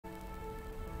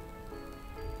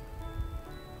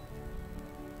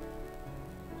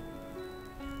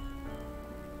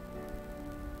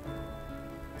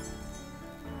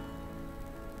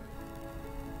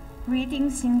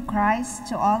Greetings in Christ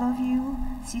to all of you,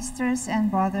 sisters and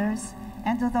brothers,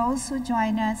 and to those who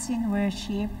join us in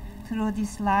worship through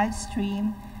this live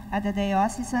stream at the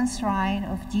Diocesan Shrine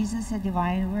of Jesus the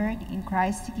Divine Word in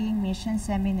Christ the King Mission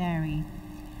Seminary.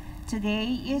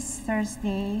 Today is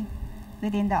Thursday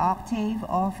within the octave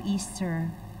of Easter.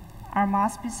 Our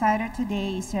Mass presider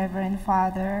today is Reverend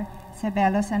Father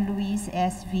Sabelo San Luis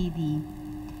SVD.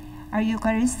 Our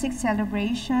Eucharistic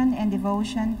celebration and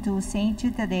devotion to Saint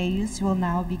Jude Thaddeus will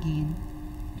now begin.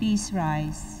 Please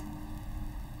rise.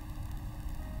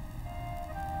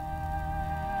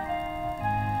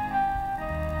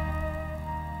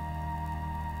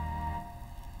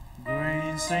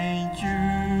 Great Saint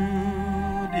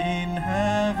Jude in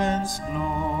heaven's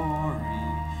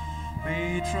glory,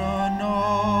 patron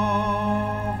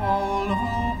of all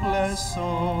hopeless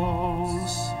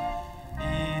souls,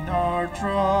 in our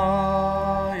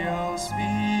trials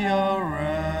be our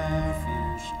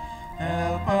refuge,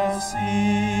 help us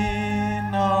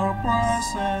in our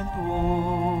present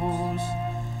woes,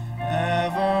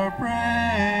 ever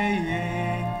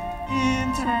praying,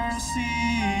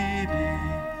 interceding,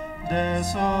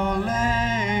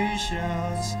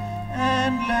 desolations,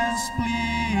 endless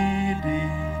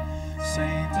pleading,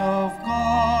 Saint of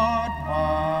God,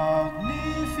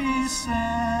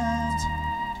 magnificent,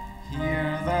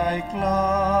 hear thy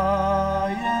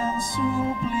client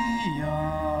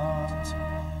suppliant.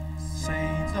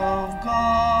 Saint of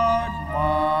God,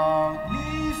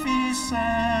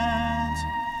 magnificent,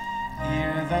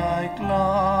 hear thy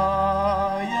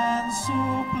client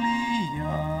suppliant.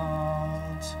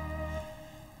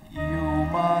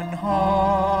 Human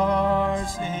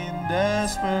hearts in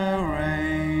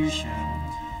desperation,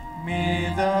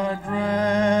 mid the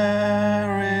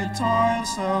dreary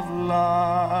toils of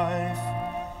life,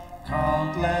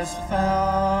 countless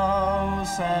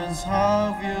thousands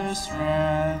have you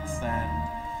strengthened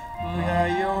by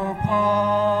your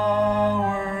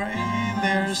power in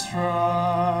their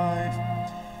strife.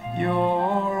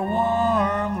 Your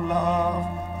warm love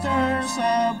turns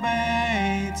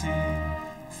abating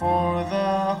for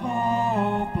the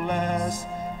hopeless,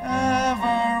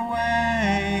 ever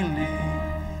wailing.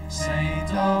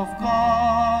 Saint of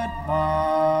God,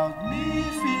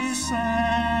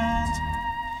 magnificent,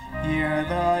 hear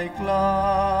thy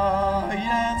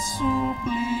client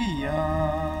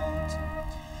suppliant.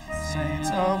 Saint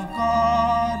of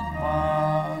God,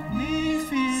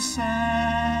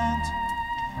 magnificent,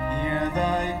 hear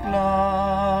thy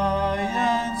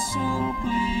client suppliant.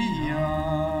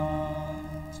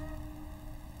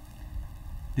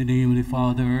 In the name of the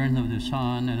Father, and of the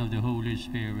Son, and of the Holy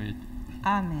Spirit.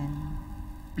 Amen.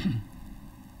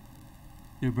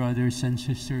 Dear brothers and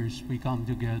sisters, we come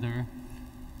together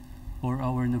for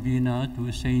our novena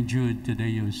to Saint Jude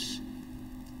Thaddeus.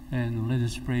 And let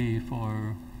us pray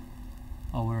for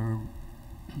our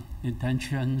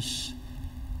intentions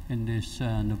in this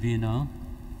novena.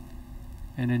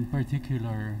 And in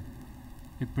particular,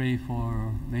 we pray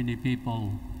for many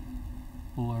people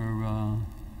who are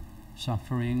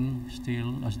suffering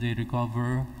still as they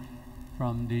recover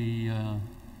from the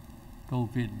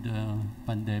COVID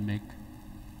pandemic.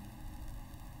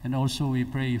 And also we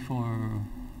pray for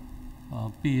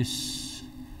peace,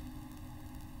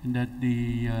 and that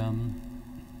the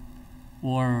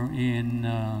war in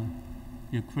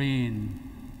Ukraine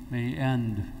may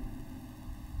end,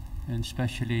 and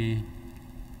especially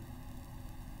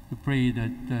we pray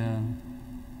that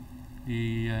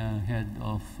the head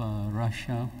of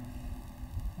Russia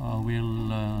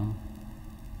will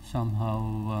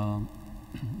somehow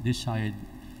decide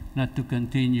not to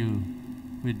continue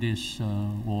with this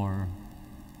war.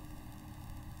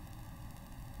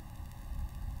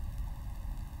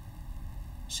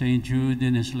 Saint Jude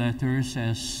in his letter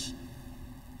says,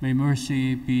 "May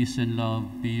mercy, peace, and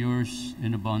love be yours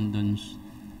in abundance.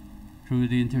 Through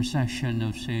the intercession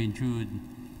of Saint Jude,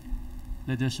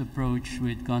 let us approach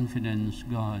with confidence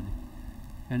God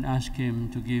and ask Him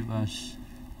to give us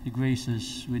the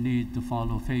graces we need to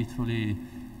follow faithfully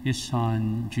His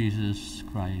Son, Jesus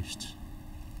Christ."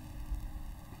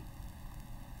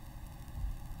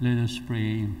 Let us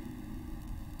pray.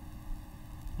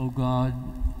 O God,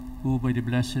 who by the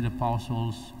blessed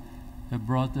apostles have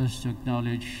brought us to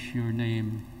acknowledge your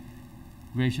name,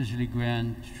 graciously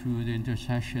grant through the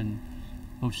intercession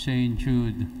of Saint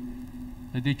Jude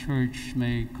that the Church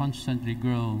may constantly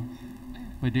grow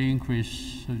by the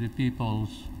increase of the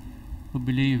peoples who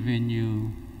believe in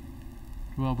you.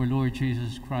 Through our Lord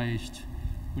Jesus Christ,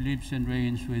 who lives and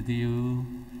reigns with you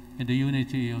in the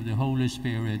unity of the Holy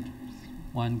Spirit,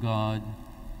 one God,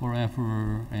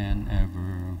 forever and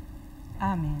ever.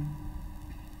 Amen.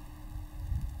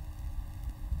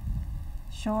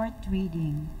 Short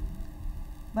reading.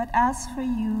 But as for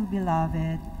you,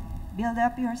 beloved, build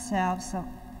up yourselves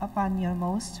upon your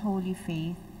most holy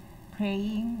faith,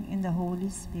 praying in the Holy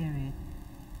Spirit.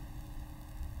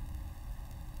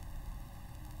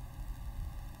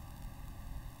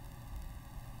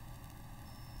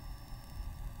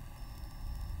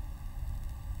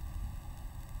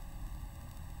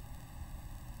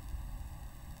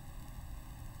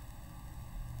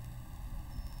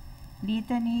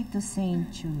 Litany to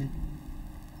Saint Jude.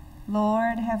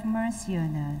 Lord, have mercy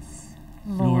on us.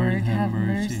 Lord, have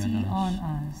mercy on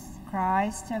us.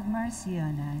 Christ, have mercy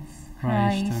on us.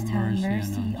 Christ, have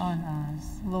mercy on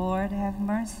us. Lord, have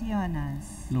mercy on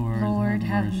us. Lord,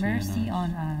 have mercy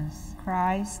on us.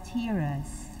 Christ, hear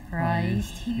us.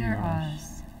 Christ, hear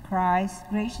us. Christ,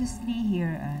 graciously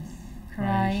hear us.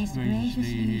 Christ,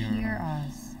 graciously hear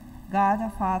us. God,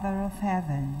 the Father of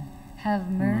heaven,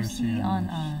 have mercy on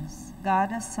us.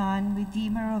 God, the Son,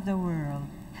 Redeemer of the world,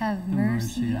 have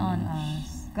mercy on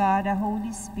us. God, the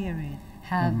Holy Spirit,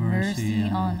 have mercy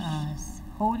on us.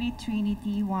 Holy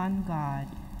Trinity, one God,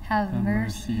 have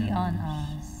mercy on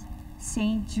us.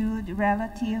 Saint Jude,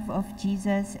 relative of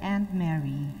Jesus and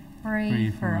Mary, pray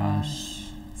for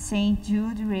us. Saint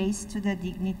Jude, raised to the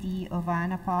dignity of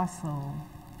an apostle,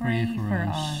 pray for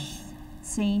us.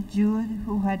 Saint Jude,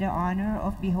 who had the honor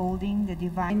of beholding the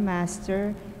divine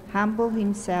Master humble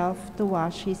himself to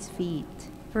wash his feet,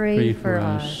 pray for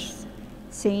us.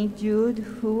 Saint Jude,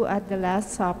 who at the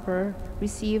Last Supper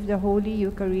received the Holy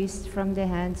Eucharist from the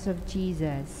hands of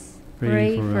Jesus,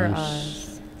 pray for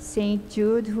us. Saint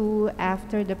Jude, who,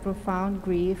 after the profound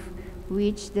grief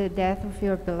which the death of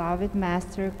your beloved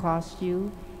Master caused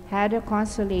you, had the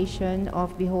consolation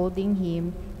of beholding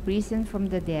him risen from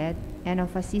the dead and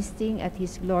of assisting at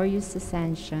his glorious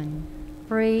ascension,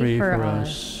 pray for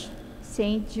us.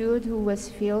 Saint Jude, who was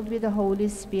filled with the Holy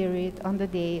Spirit on the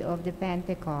day of the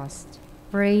Pentecost,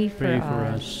 pray for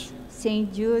us.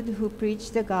 Saint Jude, who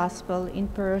preached the gospel in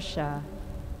Persia,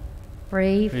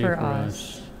 pray for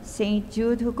us. Saint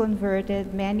Jude, who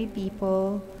converted many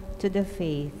people to the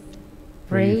faith,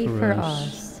 pray for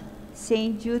us.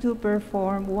 Saint Jude, who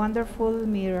performed wonderful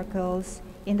miracles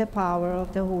in the power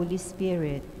of the Holy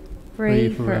Spirit, pray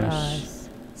for us.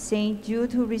 Saint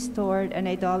Jude, who restored an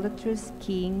idolatrous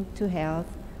king to health,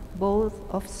 both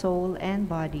of soul and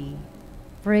body,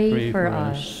 pray for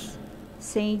us.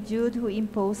 Saint Jude, who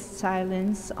imposed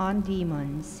silence on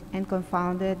demons and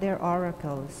confounded their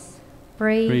oracles,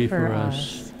 pray for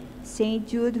us. Saint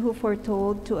Jude, who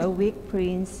foretold to a weak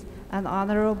prince an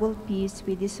honorable peace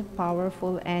with his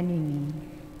powerful enemy,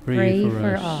 pray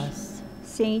for us.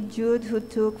 Saint Jude, who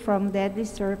took from deadly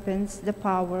serpents the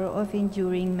power of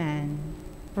enduring man,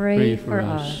 pray for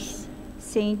us.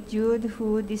 Saint Jude,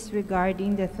 who,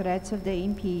 disregarding the threats of the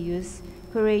impious,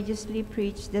 courageously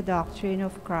preached the doctrine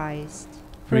of Christ,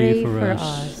 pray for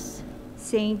us.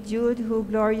 Saint Jude, who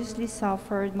gloriously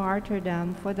suffered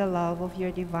martyrdom for the love of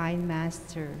your divine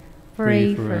Master,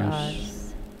 pray for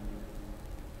us.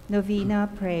 Novena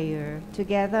Prayer.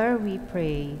 Together we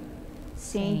pray.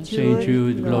 Saint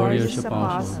Jude, glorious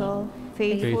apostle,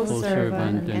 faithful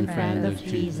servant and friend of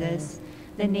Jesus,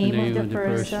 the name of the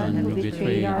person who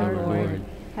betrayed our Lord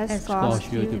has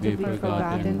caused you to be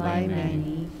forgotten by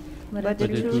many, but the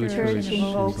true Church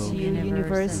invokes you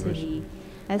universally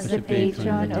as the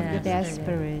patron of the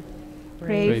desperate.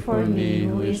 Pray for me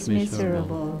who is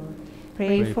miserable.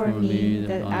 Pray for me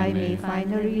that I may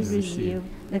finally receive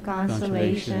the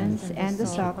consolations and the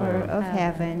succor of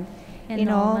heaven in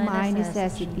all my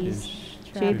necessities,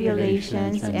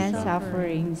 tribulations, and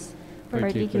sufferings,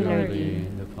 particularly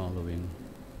the following.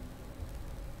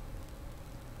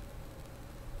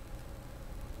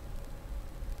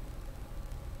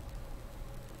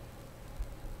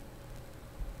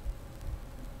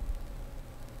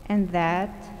 and that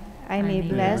I may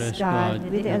bless God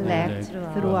with the elect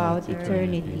throughout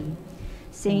eternity.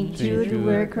 Saint Jude,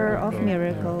 worker of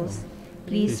miracles,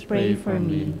 please pray for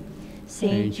me.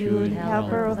 Saint Jude,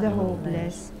 helper of the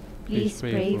hopeless, please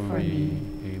pray for me.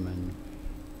 Amen.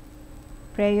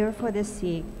 Prayer for the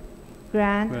sick.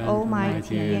 Grant,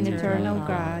 Almighty and eternal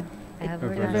God,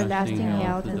 everlasting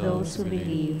health to those who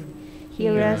believe.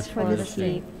 Hear us for the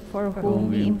sick, for whom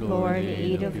we implore the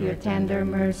aid of your tender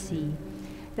mercy,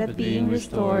 that being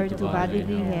restored to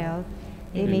bodily health,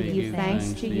 they may give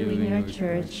thanks to you in your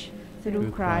church,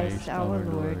 through Christ our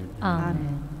Lord.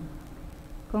 Amen.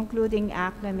 Concluding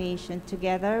acclamation,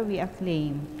 together we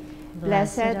acclaim.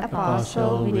 Blessed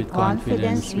Apostle, with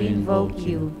confidence we invoke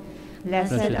you.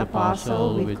 Blessed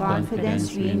Apostle, with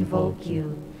confidence we invoke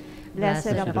you.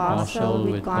 Blessed Apostle,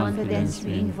 with confidence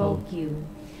we invoke you.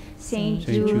 Saint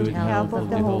Jude, help of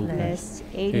the hopeless,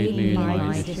 aid me in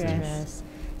my distress.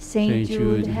 Saint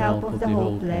Jude, help of the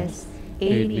hopeless,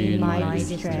 aid me in my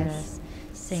distress.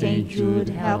 Saint Jude,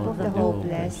 help of the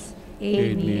hopeless,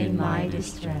 aid me in my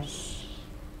distress.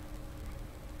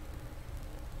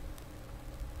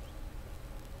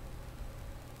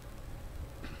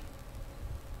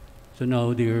 So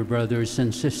now, dear brothers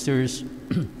and sisters,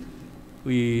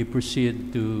 we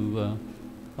proceed to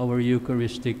our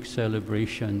Eucharistic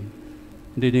celebration.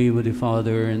 In the name of the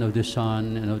Father, and of the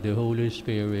Son, and of the Holy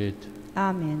Spirit.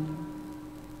 Amen.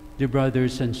 Dear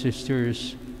brothers and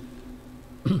sisters,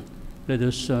 let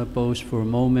us pause for a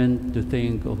moment to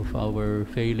think of our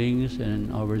failings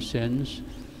and our sins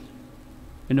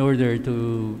in order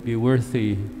to be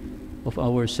worthy of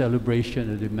our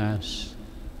celebration of the Mass.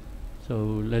 So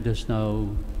let us now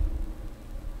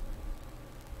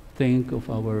think of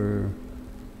our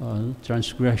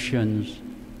transgressions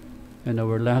and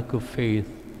our lack of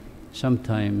faith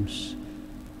sometimes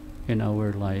in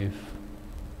our life.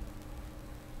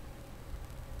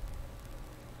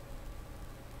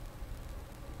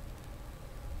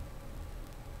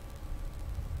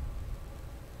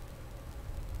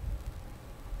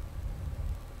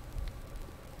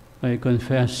 I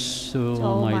confess to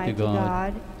Almighty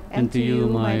God and to you,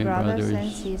 my brothers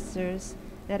and sisters,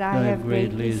 that I have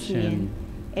greatly sinned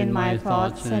in my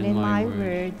thoughts and in my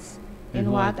words, in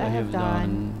what I have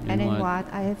done and in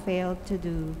what I have failed to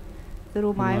do,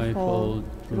 through my fault,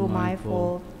 through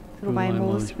my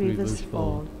most grievous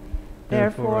fault.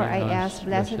 Therefore I ask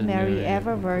Blessed Mary,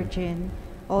 ever Virgin,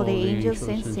 all the angels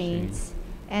and saints,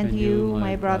 and you,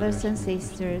 my brothers and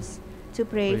sisters, to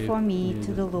pray for me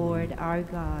to the Lord our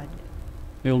God.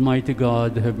 May Almighty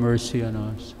God have mercy on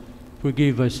us,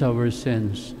 forgive us our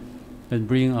sins, and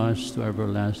bring us to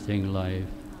everlasting life.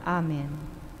 Amen.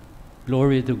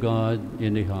 Glory to God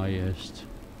in the highest.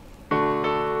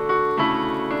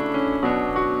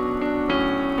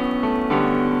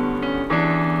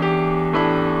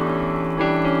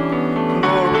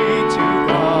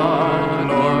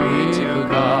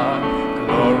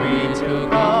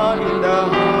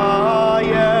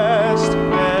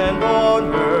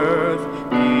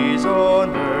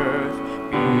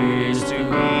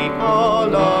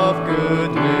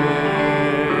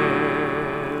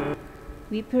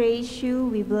 We praise you,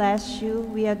 we bless you,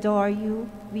 we adore you,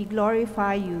 we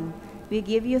glorify you. We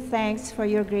give you thanks for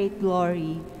your great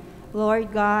glory.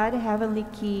 Lord God, Heavenly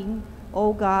King,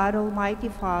 O God, Almighty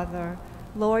Father,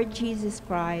 Lord Jesus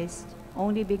Christ,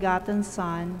 only begotten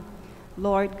Son,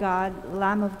 Lord God,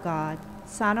 Lamb of God,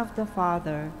 Son of the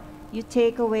Father, you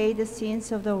take away the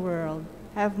sins of the world.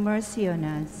 Have mercy on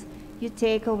us. You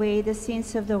take away the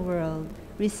sins of the world.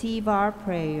 Receive our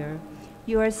prayer.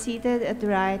 You are seated at the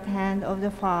right hand of the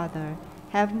Father.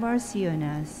 Have mercy on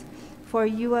us. For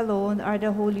you alone are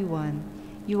the Holy One.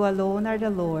 You alone are the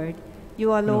Lord.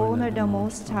 You alone are the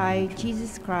Most High,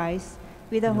 Jesus Christ,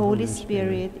 with the Holy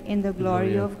Spirit, in the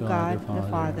glory of God the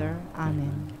Father.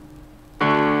 Amen.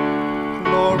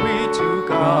 Glory to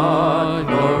God,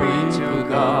 glory to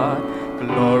God,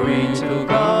 glory to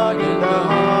God in the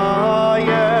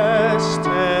highest,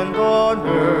 and on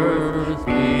earth,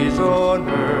 peace on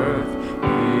earth,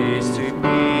 peace to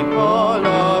people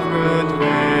of good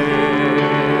will.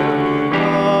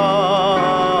 Amen.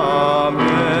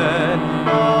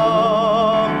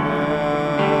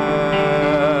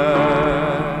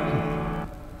 Amen.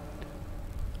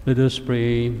 Let us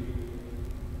pray.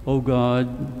 O God,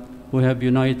 who have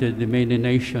united the many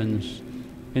nations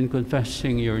in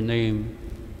confessing your name,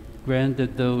 grant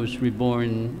that those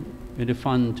reborn in the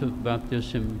font of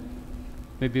baptism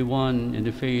may be one in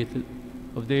the faith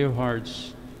of their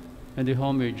hearts and the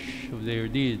homage of their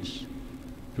deeds.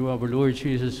 Through our Lord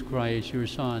Jesus Christ, your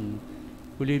Son,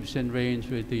 who lives and reigns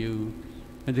with you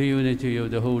in the unity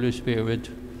of the Holy Spirit,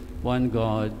 one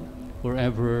God,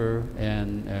 forever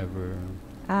and ever.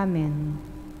 Amen.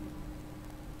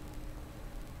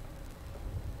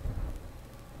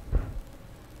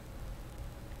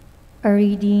 A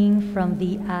reading from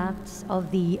the Acts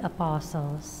of the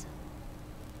Apostles.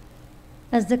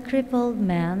 As the crippled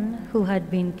man who had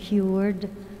been cured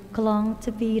clung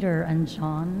to Peter and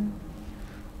John,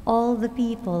 all the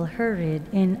people hurried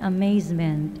in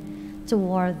amazement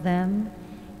toward them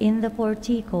in the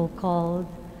portico called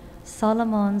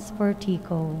Solomon's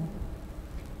Portico.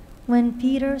 When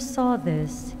Peter saw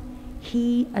this,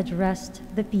 he addressed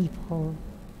the people.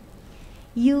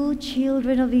 "You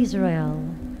children of Israel,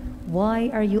 why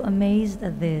are you amazed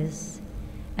at this?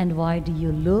 And why do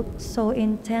you look so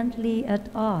intently at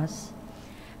us,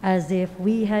 as if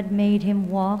we had made him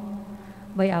walk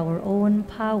by our own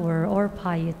power or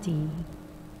piety?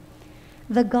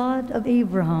 The God of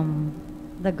Abraham,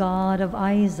 the God of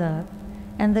Isaac,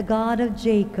 and the God of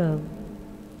Jacob,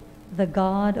 the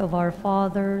God of our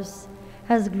fathers,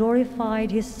 has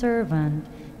glorified his servant,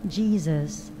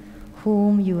 Jesus,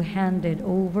 whom you handed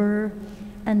over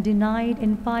and denied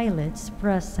in Pilate's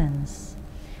presence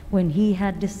when he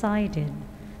had decided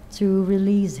to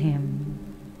release him.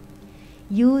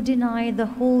 You denied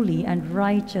the Holy and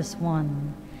Righteous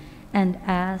One and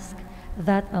asked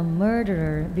that a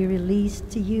murderer be released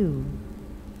to you.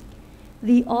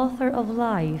 The author of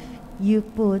life you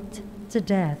put to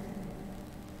death,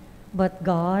 but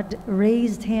God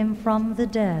raised him from the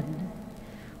dead.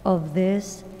 Of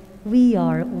this we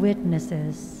are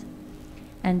witnesses,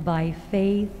 and by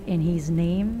faith in his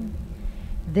name,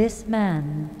 this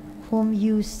man whom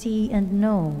you see and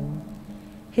know,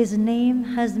 his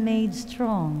name has made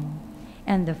strong,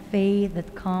 and the faith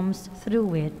that comes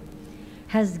through it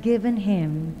has given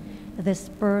him this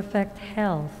perfect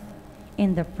health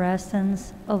in the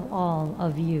presence of all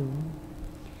of you.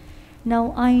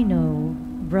 Now I know,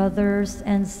 brothers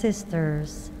and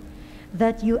sisters,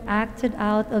 that you acted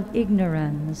out of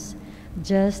ignorance,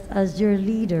 just as your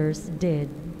leaders did.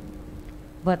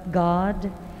 But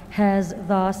God has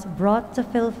thus brought to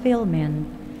fulfillment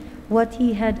what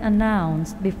he had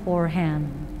announced beforehand,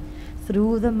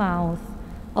 through the mouth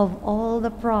of all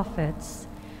the prophets,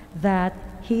 that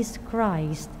his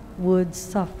Christ would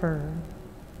suffer.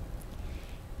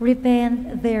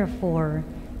 Repent, therefore,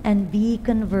 and be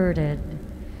converted,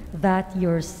 that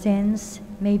your sins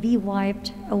may be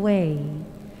wiped away,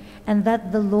 and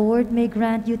that the Lord may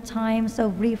grant you times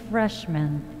of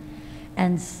refreshment,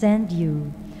 and send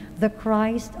you the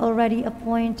Christ already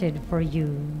appointed for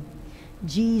you,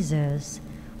 Jesus,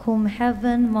 whom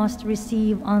heaven must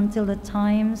receive until the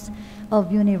times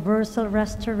of universal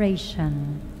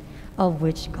restoration, of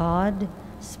which God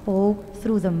spoke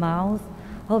through the mouth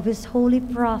of his holy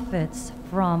prophets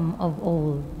from of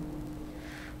old.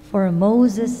 For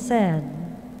Moses said,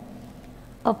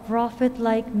 "A prophet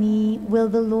like me will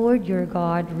the Lord your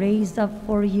God raise up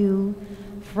for you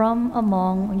from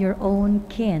among your own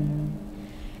kin,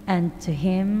 and to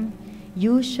him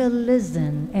you shall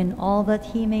listen in all that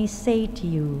he may say to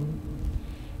you.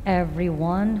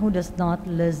 Everyone who does not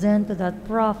listen to that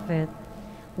prophet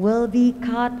will be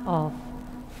cut off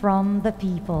from the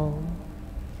people."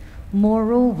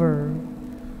 Moreover,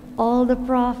 all the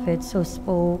prophets who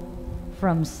spoke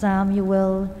from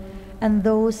Samuel and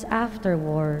those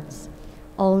afterwards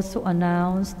also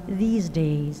announced these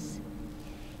days.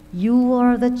 You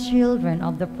are the children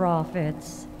of the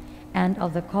prophets and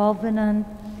of the covenant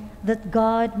that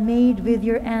God made with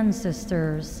your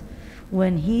ancestors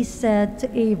when he said to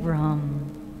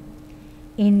Abraham,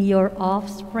 "In your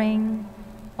offspring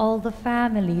all the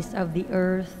families of the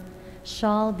earth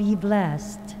shall be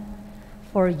blessed."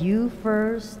 For you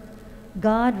first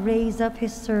God raised up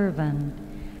his servant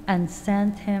and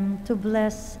sent him to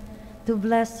bless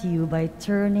you by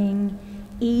turning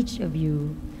each of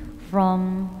you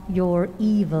from your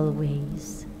evil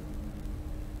ways.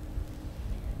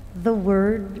 The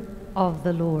word of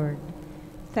the Lord.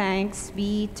 Thanks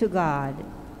be to God.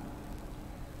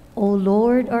 O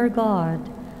Lord our God,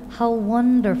 how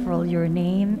wonderful your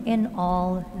name in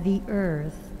all the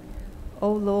earth.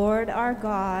 O Lord our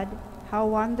God, how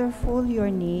wonderful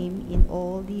your name in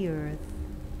all the earth.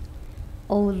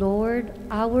 O Lord,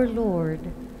 our Lord,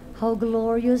 how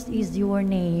glorious is your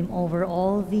name over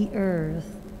all the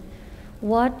earth.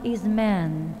 What is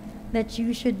man that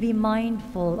you should be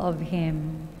mindful of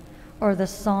him, or the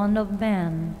Son of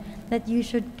Man that you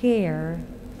should care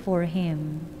for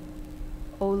him?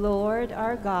 O Lord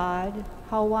our God,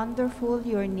 how wonderful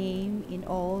your name in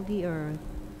all the earth.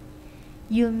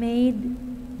 You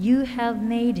have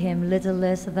made him little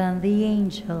less than the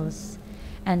angels,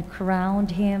 and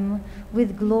crowned him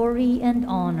with glory and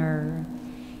honor.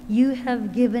 You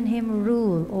have given him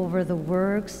rule over the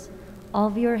works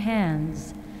of your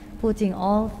hands, putting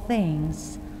all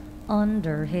things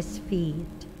under his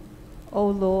feet. O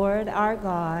Lord our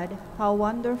God, how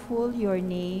wonderful your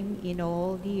name in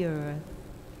all the earth.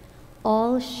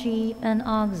 All sheep and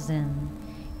oxen,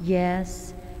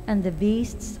 yes, and the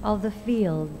beasts of the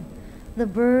field, the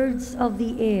birds of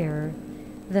the air,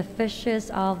 the fishes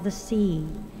of the sea,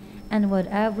 and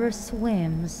whatever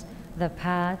swims the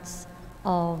paths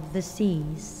of the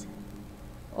seas.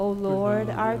 O Lord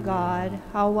our God,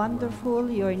 how wonderful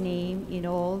your name in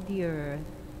all the earth.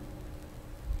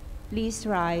 Please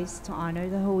rise to honor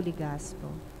the Holy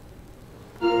Gospel.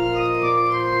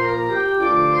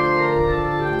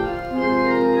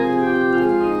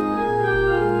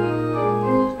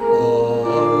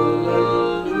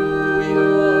 Alleluia,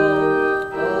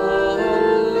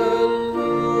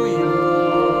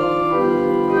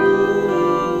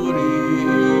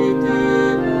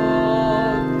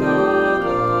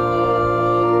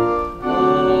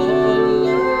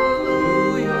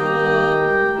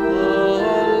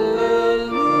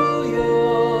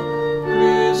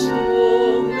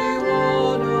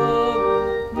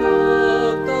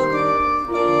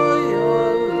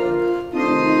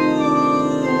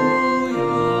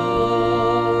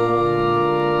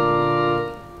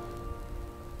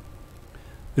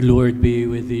 The Lord be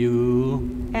with you.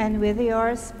 And with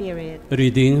your spirit. A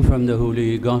reading from the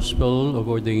Holy Gospel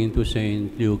according to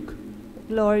Saint Luke.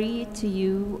 Glory to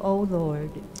you, O Lord.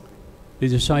 The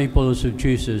disciples of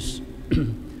Jesus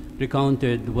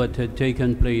recounted what had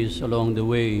taken place along the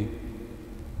way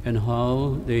and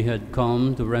how they had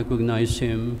come to recognize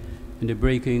him in the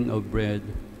breaking of bread.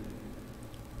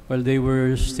 While they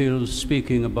were still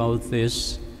speaking about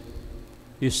this,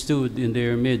 he stood in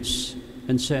their midst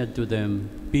and said to them,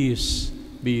 "Peace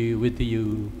be with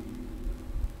you."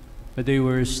 But they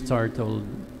were startled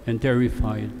and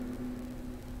terrified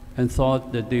and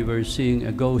thought that they were seeing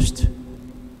a ghost.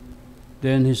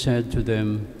 Then he said to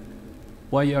them,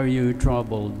 "Why are you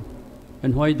troubled?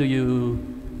 And why do you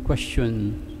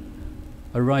question?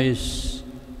 Arise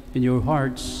in your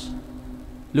hearts.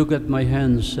 Look at my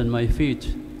hands and my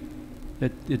feet,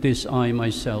 that it is I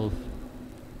myself.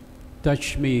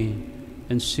 Touch me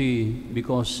and see,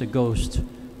 because a ghost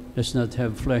does not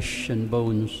have flesh and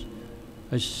bones,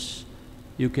 as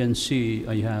you can see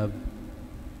I have."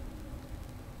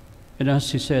 And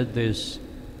as he said this,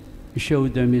 he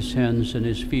showed them his hands and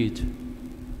his feet.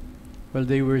 While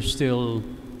they were still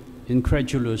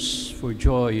incredulous for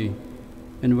joy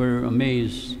and were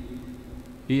amazed,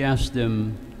 he asked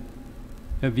them,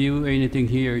 "Have you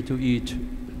anything here to eat?"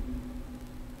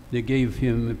 They gave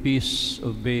him a piece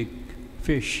of baked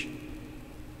fish.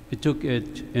 He took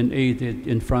it and ate it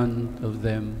in front of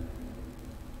them.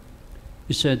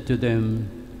 He said to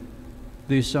them,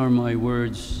 "These are my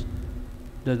words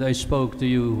that I spoke to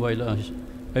you while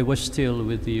I was still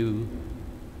with you,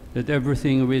 that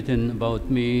everything written about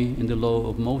me in the law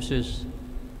of Moses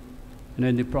and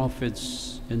in the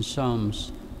prophets and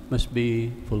Psalms must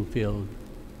be fulfilled."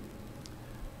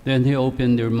 Then he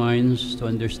opened their minds to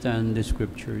understand the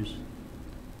scriptures.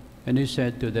 And he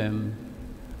said to them,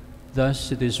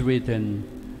 "Thus it is written,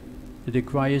 that the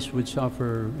Christ would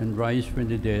suffer and rise from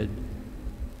the dead,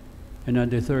 and on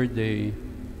the third day,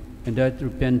 and that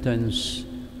repentance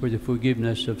for the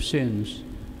forgiveness of sins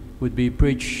would be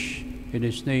preached in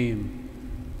his name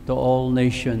to all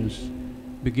nations,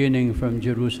 beginning from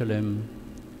Jerusalem.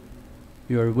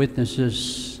 You are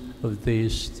witnesses of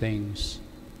these things."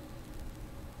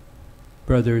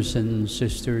 Brothers and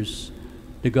sisters,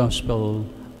 the Gospel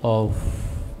of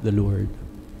the Lord.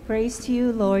 Praise to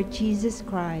you, Lord Jesus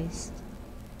Christ.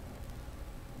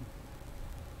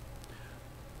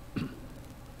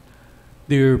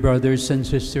 Dear brothers and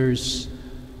sisters,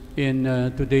 in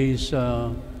today's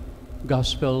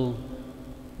Gospel,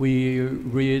 we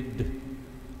read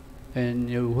and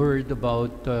you heard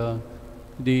about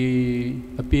the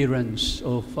appearance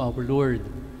of our Lord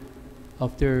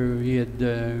after he had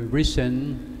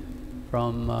risen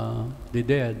from the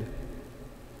dead.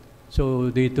 So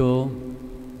dito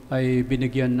ay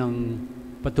binigyan ng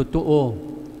patutuo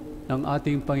ng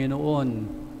ating Panginoon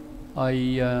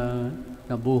ay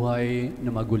nabuhay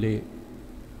na maguli.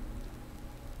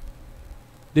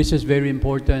 This is very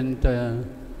important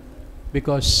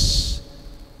because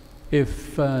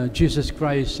if Jesus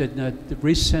Christ had not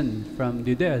risen from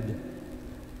the dead,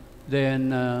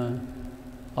 then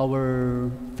our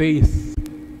faith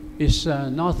is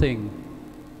nothing.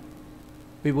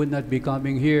 We would not be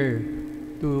coming here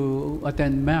to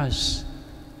attend Mass.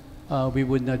 We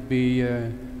would not be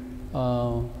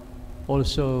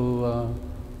also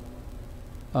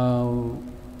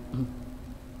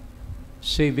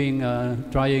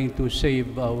trying to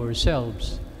save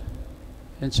ourselves.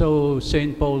 And so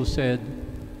St. Paul said,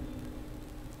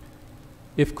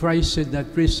 if Christ had not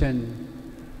risen,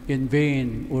 in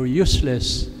vain or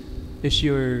useless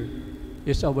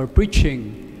is our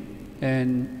preaching,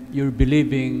 and your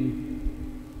believing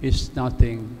is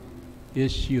nothing,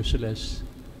 is useless.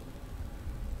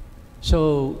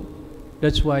 So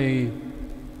that's why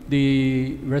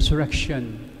the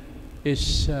resurrection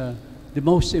is the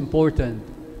most important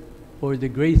or the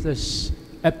greatest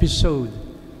episode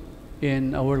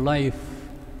in our life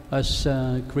as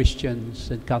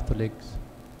Christians and Catholics.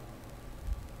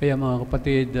 Kaya mga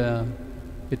kapatid,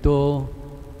 ito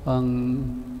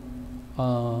ang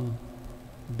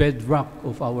bedrock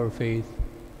of our faith.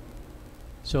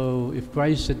 So if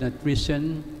Christ had not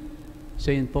risen,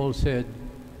 St. Paul said,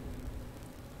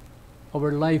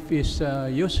 our life is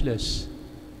useless.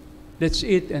 Let's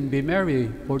eat and be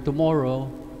merry, for tomorrow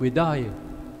we die.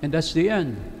 And that's the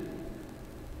end.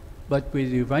 But with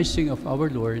the rising of our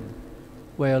Lord,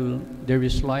 well, there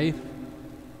is life,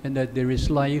 and that there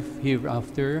is life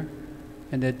hereafter,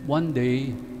 and that one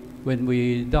day, when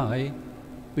we die,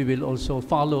 we will also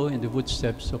follow in the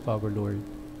footsteps of our Lord.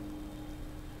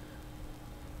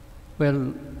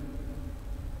 Well,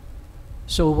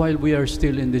 so while we are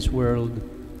still in this world,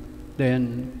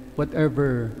 then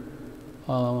whatever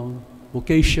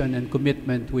vocation and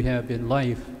commitment we have in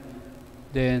life,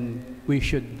 then we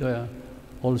should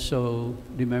also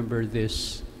remember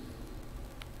this.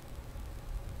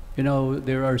 You know,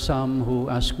 there are some who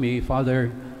ask me, Father,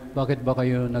 bakit ba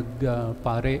kayo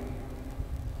nagpare?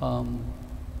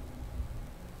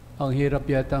 Ang hirap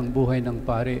yata ang buhay ng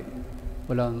pare.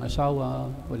 Walang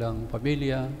asawa, walang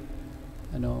pamilya,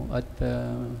 at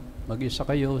mag-isa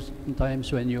kayo.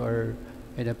 Sometimes when you are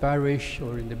in a parish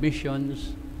or in the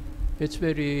missions, it's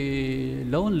very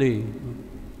lonely.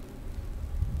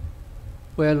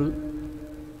 Well,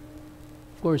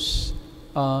 of course,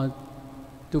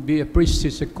 to be a priest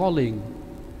is a calling,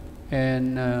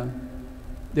 and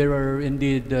there are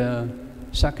indeed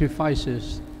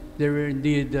sacrifices, there are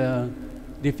indeed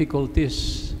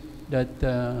difficulties that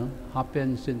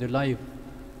happens in the life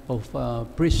of a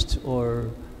priest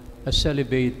or a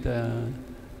celibate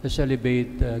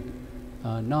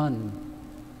nun.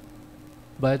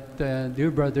 But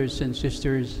dear brothers and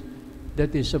sisters,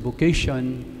 that is a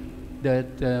vocation that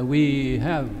we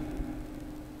have.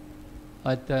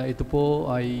 At ito po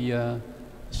ay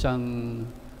isang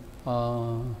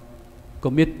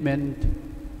commitment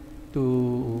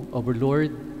to our Lord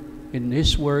in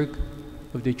His work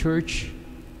of the church,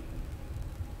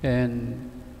 and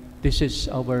this is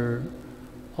our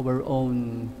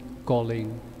own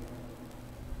calling.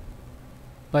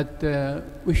 But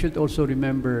we should also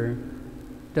remember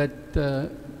that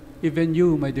even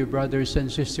you, my dear brothers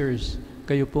and sisters,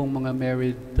 kayo pong mga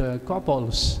married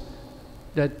couples,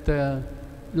 that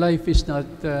life is not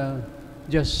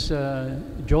just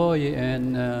joy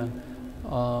and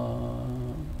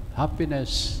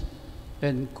happiness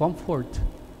and comfort,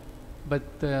 but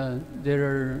there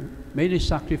are many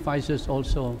sacrifices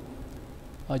also,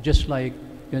 just like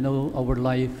our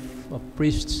life of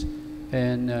priests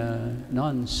and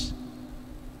nuns.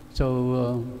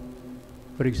 So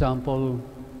for example,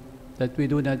 that we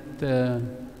do not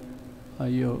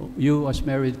you as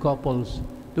married couples,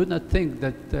 do not think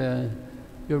that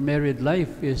your married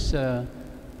life is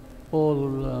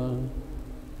all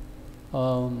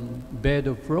bed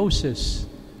of roses.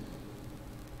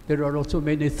 There are also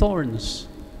many thorns,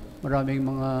 maraming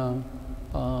mga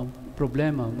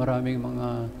problema, maraming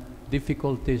mga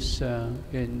difficulties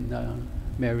in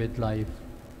married life.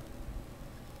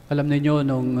 Alam niyo,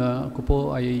 nung ako po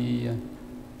ay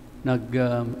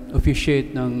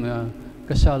nag-officiate ng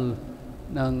kasal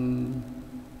ng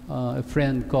a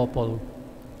friend couple,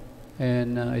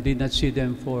 and I did not see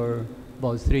them for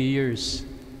about 3 years.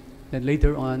 Then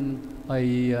later on,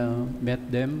 I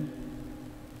met them,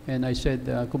 and I said,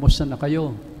 kumusta na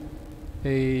kayo?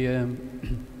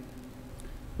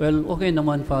 Well, okay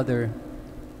naman, Father.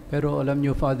 Pero alam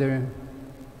niyo, Father,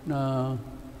 na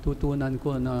tutunan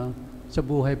ko na sa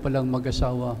buhay palang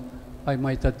mag-asawa ay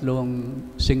may 3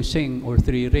 sing-sing or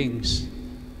 3 rings.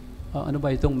 Ano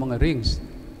ba itong mga rings?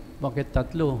 Bakit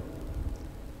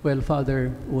 3? Well,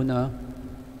 Father, una,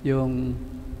 yung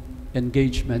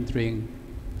engagement ring.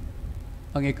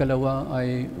 Ang ikalawa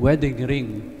ay wedding ring.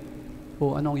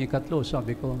 O anong ikatlo?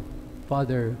 Sabi ko,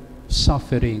 Father,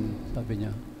 suffering, sabi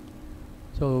niya.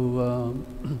 So,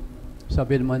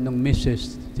 sabi naman ng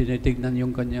Mrs., tinitignan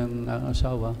yung kanyang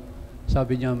asawa,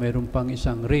 sabi niya, mayroon pang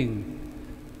isang ring.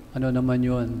 Ano naman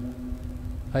yun?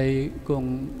 Ay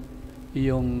kung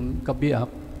iyong kabiak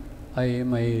ay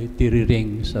may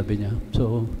tiriring, sabi niya.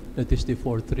 So, that is the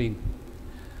 4th ring.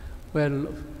 Well,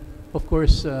 of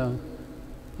course,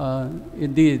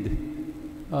 indeed,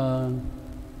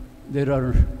 there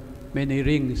are many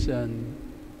rings and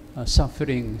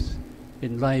sufferings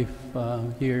in life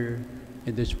here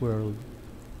in this world.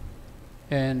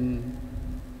 And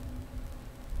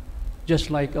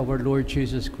just like our Lord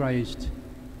Jesus Christ,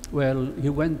 well, He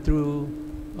went through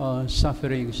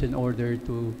sufferings in order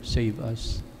to save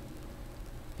us.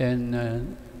 And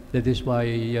that is why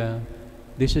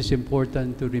this is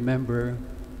important to remember,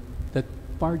 that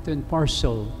part and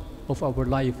parcel of our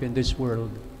life in this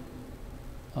world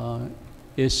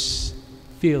is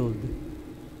filled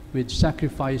with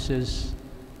sacrifices,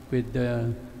 with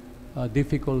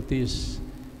difficulties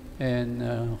and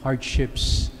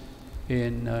hardships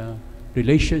in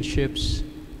relationships,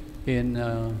 in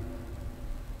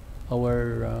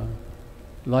our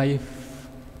life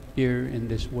here in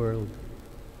this world.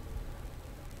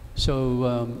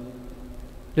 So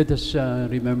let us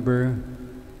remember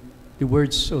the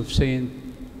words of Saint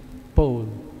Paul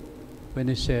when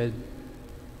he said,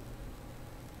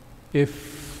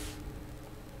 if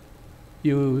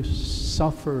you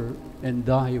suffer and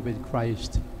die with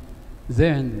Christ,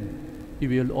 then you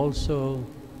will also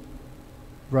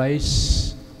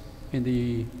rise in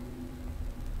the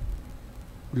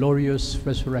glorious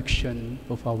resurrection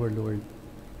of our Lord.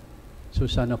 So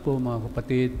sana po mga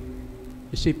kapatid,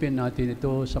 isipin natin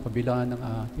ito sa kabila ng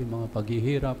ating mga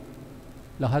paghihirap.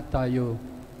 Lahat tayo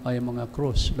ay mga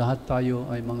cross, lahat tayo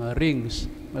ay mga rings,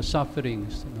 mga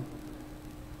sufferings.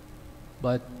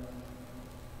 But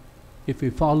if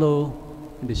we follow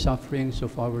in the sufferings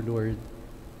of our Lord,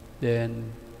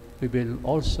 then we will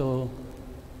also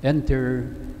enter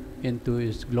into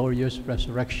His glorious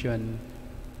resurrection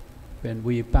when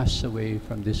we pass away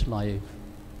from this life.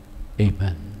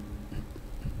 Amen.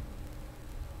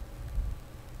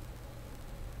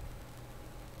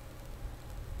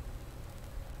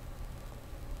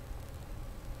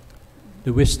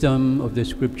 The wisdom of the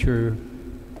Scripture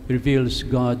reveals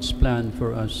God's plan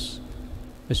for us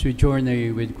as we journey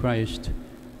with Christ.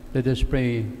 Let us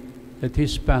pray that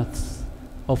His path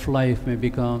of life may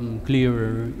become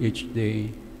clearer each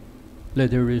day. Let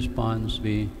the response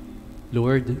be,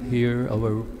 Lord, hear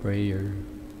our prayer.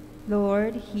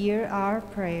 Lord, hear our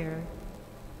prayer.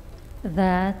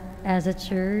 That, as a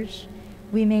church,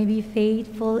 we may be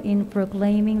faithful in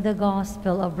proclaiming the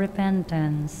gospel of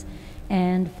repentance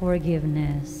and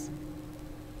forgiveness.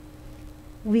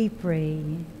 We pray,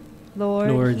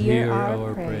 Lord, hear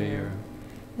our prayer.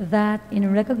 That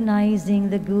in recognizing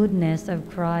the goodness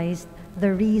of Christ,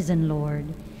 the risen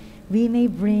Lord, we may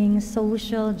bring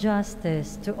social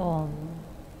justice to all.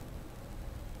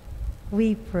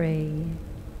 We pray,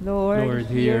 Lord,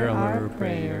 hear our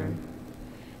prayer.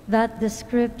 That the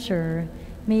Scripture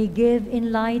may give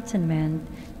enlightenment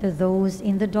to those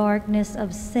in the darkness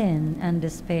of sin and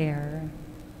despair.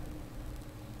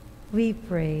 We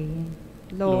pray,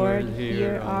 Lord,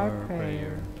 hear our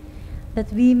prayer.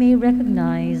 That we may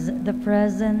recognize the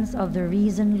presence of the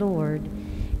risen Lord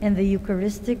in the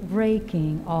Eucharistic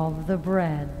breaking of the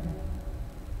bread.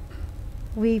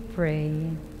 We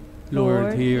pray,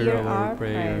 Lord, hear our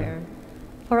prayer.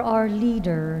 For our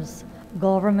leaders,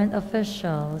 government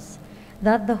officials,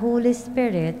 that the Holy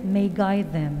Spirit may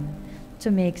guide them to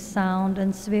make sound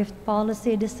and swift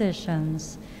policy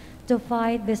decisions to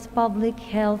fight this public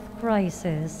health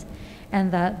crisis,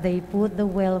 and that they put the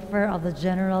welfare of the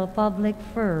general public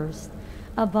first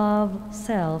above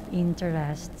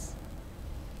self-interests.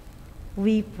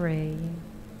 We pray,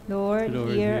 Lord,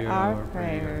 hear our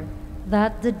prayer.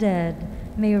 That the dead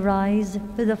may rise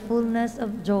to the fullness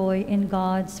of joy in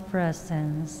God's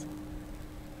presence.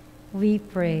 We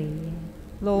pray,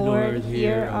 Lord,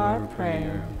 hear our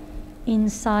prayer. In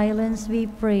silence we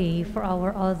pray for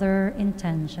our other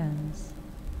intentions.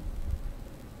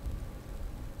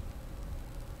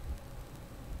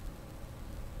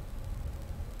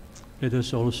 Let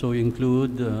us also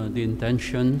include the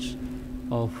intentions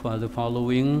of the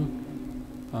following: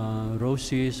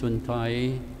 Rosie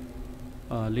Suntay,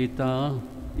 Lita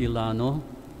Ilano,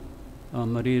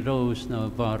 Marie Rose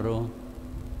Navarro,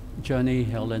 Johnny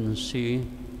Helen C.,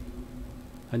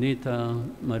 Anita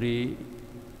Marie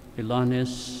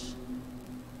Ilanes,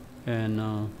 and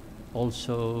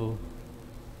also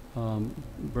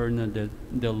Bernadette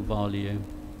Del Valle.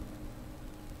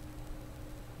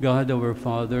 God, our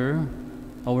Father,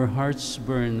 our hearts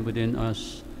burn within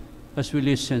us as we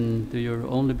listen to your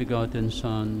only begotten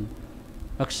Son.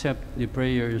 Accept the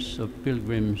prayers of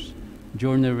pilgrims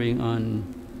journeying on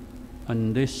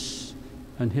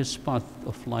his path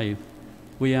of life.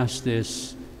 We ask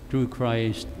this through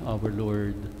Christ our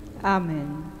Lord.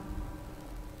 Amen.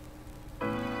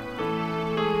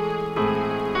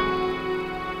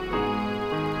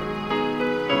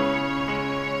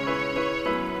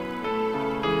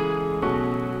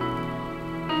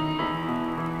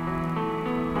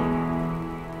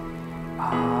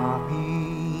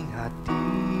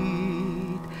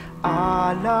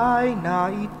 Alay na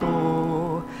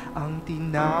ito ang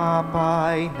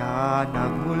tinapay na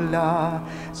nagmula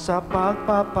sa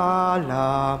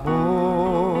pagpapala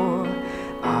mo,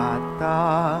 at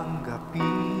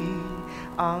tanggapin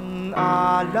ang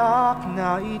alak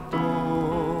na ito,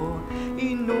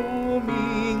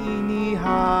 inuming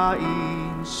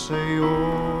inihain sa'yo.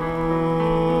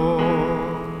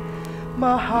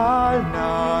 Mahal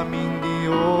naming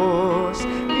Diyos,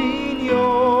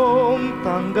 inyong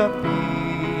tanggapin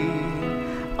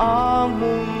ang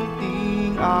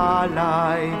munting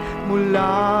alay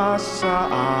mula sa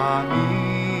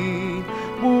amin.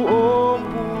 Buong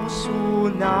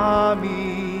puso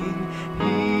namin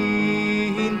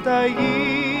hihintayin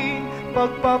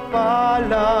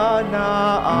pagpapala na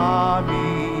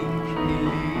aming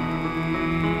hiling.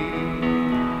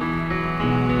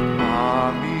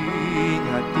 Aming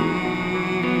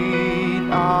hatid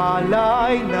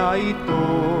alay na ito,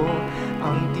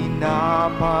 ang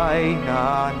tinapay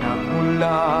na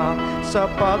nagmula sa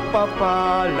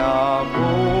pagpapala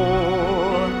mo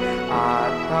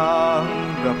at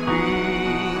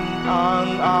tanggapin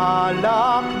ang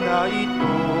alak na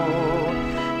ito,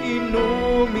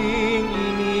 inuming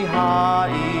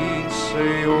inihain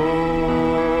sa'yo.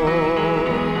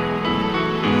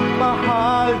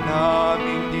 Mahal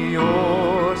naming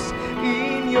Diyos,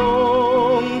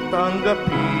 inyong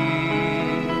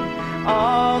tanggapin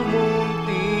ang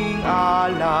munting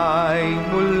alay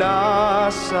mula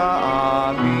sa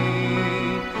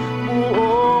amin.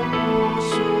 Buong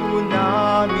puso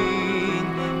namin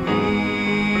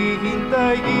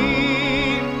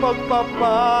hihintayin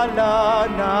pagpapala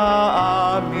na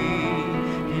aming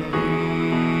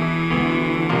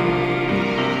hiling.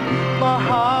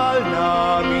 Mahal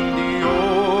naming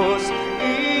Diyos,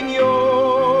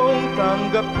 inyong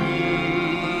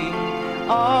tanggapin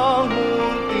ang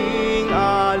munting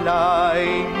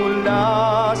alay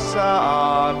mula sa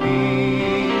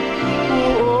amin.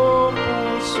 Buong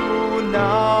puso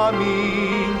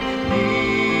namin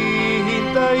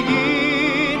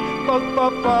hihintayin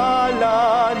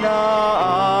pagpapala na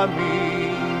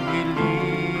aming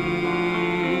hiling.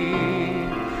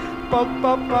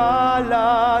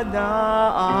 Pagpapala na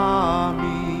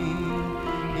aming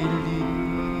hiling.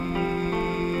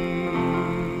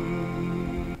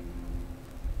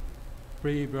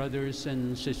 Pray, brothers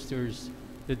and sisters,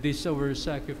 that this our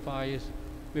sacrifice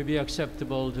may be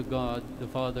acceptable to God, the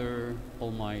Father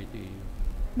Almighty.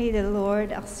 May the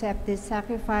Lord accept this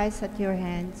sacrifice at your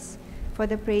hands for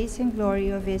the praise and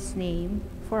glory of his name,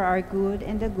 for our good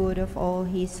and the good of all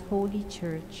his holy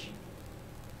church.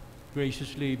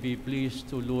 Graciously be pleased,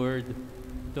 O Lord,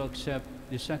 to accept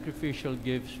the sacrificial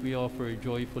gifts we offer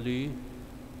joyfully,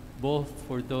 both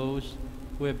for those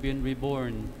who have been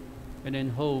reborn and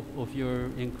in hope of your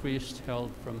increased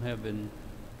help from heaven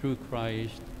through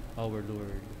Christ our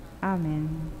Lord.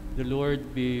 Amen. The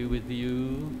Lord be with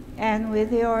you. And with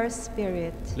your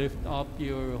spirit, Lift up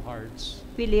your hearts.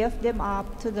 we lift them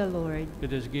up to the Lord.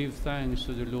 Let us give thanks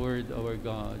to the Lord our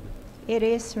God. It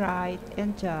is right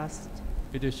and just.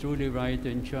 It is truly right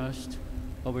and just,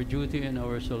 our duty and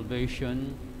our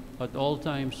salvation, at all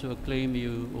times to acclaim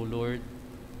you, O Lord,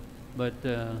 but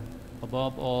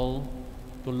above all,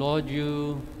 to laud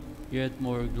you yet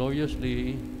more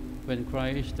gloriously when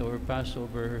Christ, our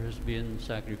Passover, has been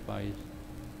sacrificed.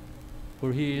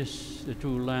 For he is the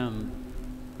true Lamb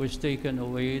who has taken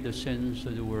away the sins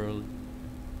of the world.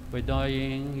 By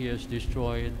dying, he has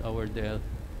destroyed our death,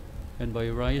 and by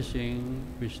rising,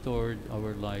 restored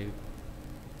our life.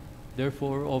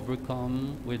 Therefore,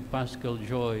 overcome with paschal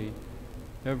joy,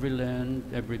 every land,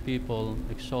 every people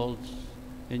exalts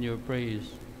in your praise.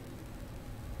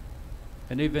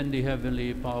 And even the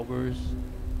heavenly powers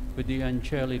with the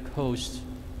angelic host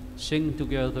sing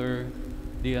together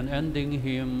the unending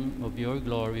hymn of your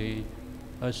glory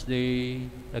as they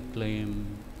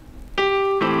acclaim.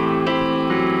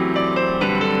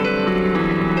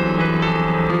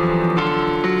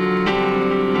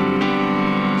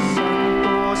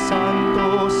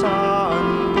 Santo,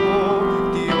 Santo,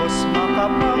 Diyos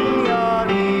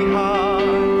makapangyarihan,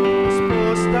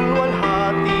 puspos ng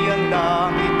walhati ang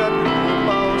langit at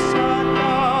lupa.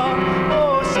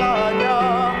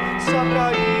 Hosana sa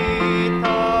kaitaasan,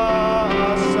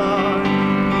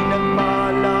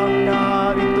 pinagpalang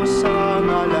narito sa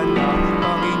ngalan ng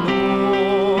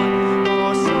Panginoon.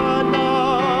 Hosana,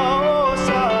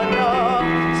 Hosana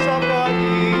sa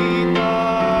kaitaasan.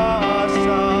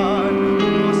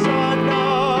 Hosana,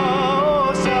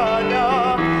 Hosana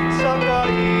sa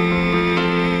kaitaasan.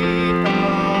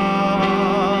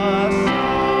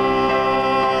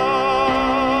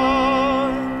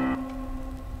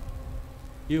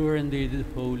 You are indeed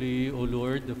holy, O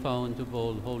Lord, the fount of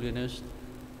all holiness.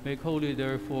 Make holy,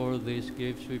 therefore, these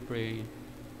gifts, we pray,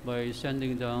 by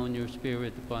sending down your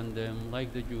Spirit upon them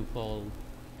like the dewfall,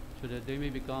 so that they may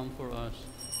become for us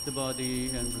the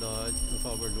body and blood of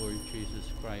our Lord Jesus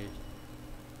Christ.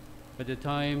 At the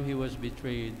time he was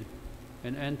betrayed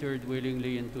and entered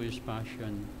willingly into his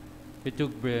passion, he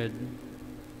took bread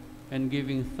and,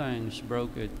 giving thanks,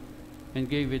 broke it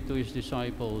and gave it to his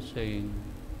disciples, saying,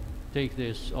 "Take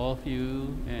this, all of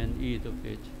you, and eat of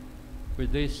it, for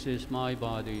this is my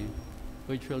body,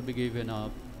 which will be given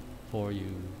up for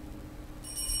you."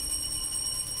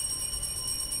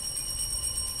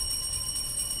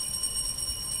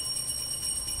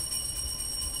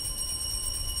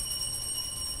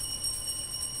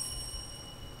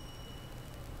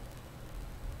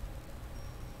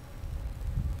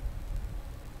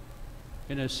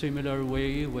 In a similar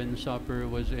way, when supper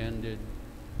was ended,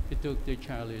 he took the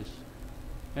chalice,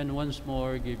 and once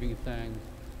more giving thanks,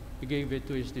 he gave it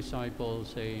to his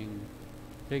disciples, saying,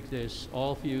 Take this,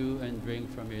 all of you, and drink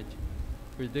from it.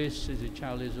 For this is the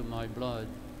chalice of my blood,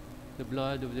 the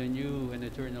blood of the new and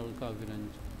eternal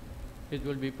covenant. It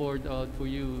will be poured out for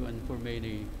you and for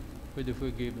many for the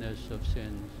forgiveness of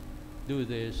sins. Do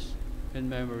this in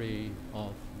memory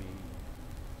of me.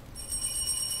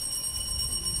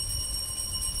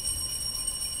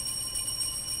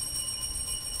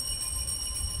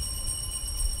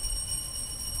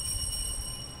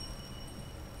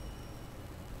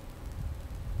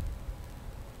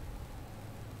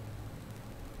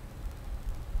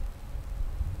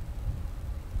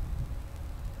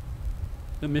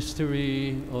 The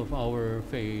mystery of our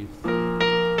faith. Si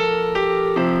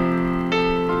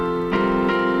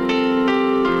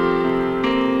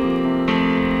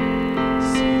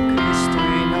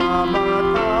Kristo'y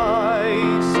namatay,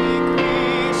 si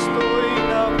Kristo'y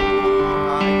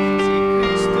nabuhay, si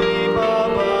Kristo'y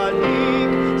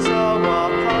babalik sa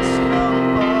wakas ng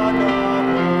panahon.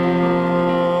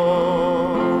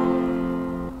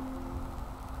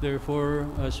 Therefore,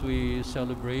 as we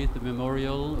celebrate the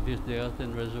memorial of his death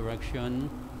and resurrection,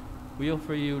 we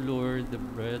offer you, Lord, the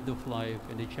bread of life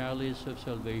and the chalice of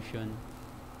salvation,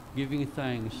 giving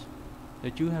thanks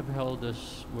that you have held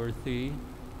us worthy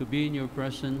to be in your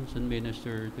presence and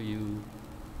minister to you.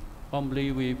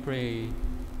 Humbly we pray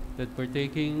that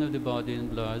partaking of the body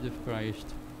and blood of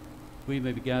Christ, we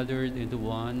may be gathered into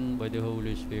one by the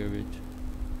Holy Spirit.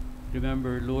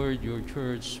 Remember, Lord, your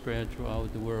church spread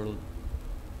throughout the world,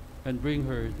 and bring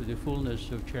her to the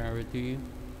fullness of charity,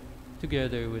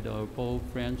 together with our Pope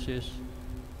Francis,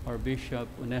 our Bishop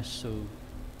Onesto,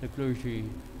 the clergy,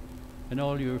 and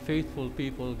all your faithful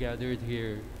people gathered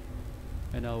here,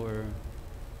 and our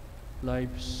live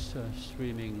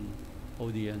streaming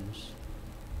audience.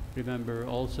 Remember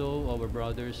also our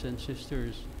brothers and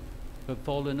sisters who have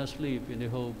fallen asleep in the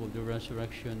hope of the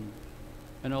resurrection,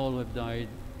 and all who have died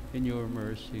in your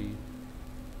mercy.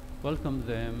 Welcome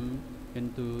them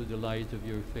into the light of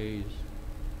your face.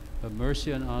 Have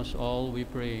mercy on us all, we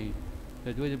pray,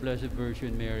 that with the Blessed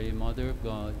Virgin Mary, Mother of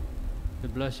God, the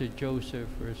Blessed Joseph,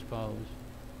 her spouse,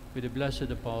 with the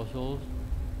blessed apostles,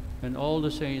 and all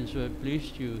the saints who have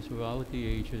pleased you throughout the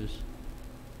ages,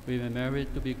 we may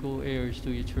merit to be co-heirs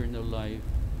to eternal life,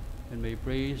 and may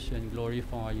praise and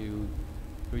glorify you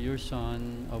through your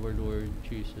Son, our Lord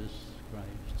Jesus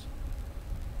Christ.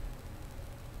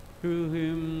 Through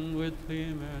him, with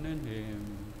him, and in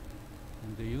him,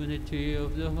 in the unity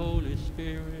of the Holy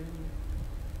Spirit,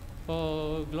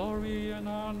 all glory and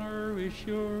honor is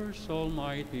yours,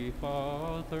 Almighty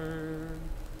Father,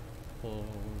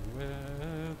 forever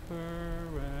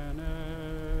and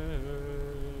ever.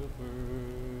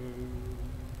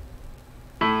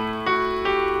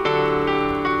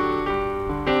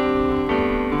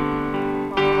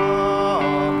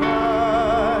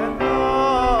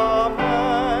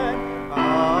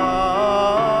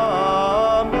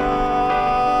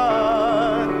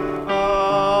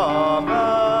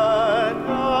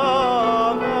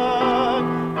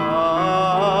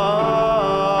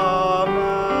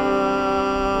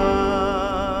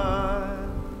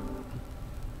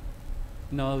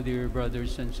 Now, dear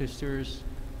brothers and sisters,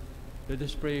 let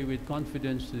us pray with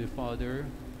confidence to the Father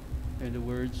and the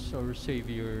words our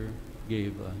Savior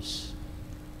gave us.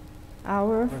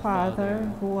 Our Father,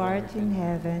 who art in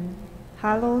heaven,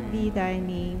 hallowed be thy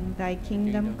name. Thy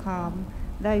kingdom come,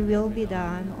 thy will be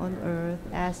done on earth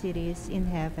as it is in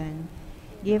heaven.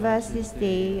 Give us this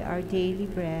day our daily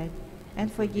bread, and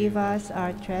forgive us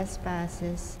our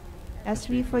trespasses, as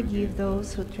we forgive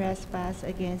those who trespass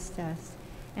against us.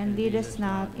 And lead us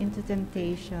not into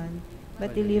temptation,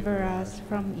 but deliver us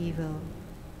from evil.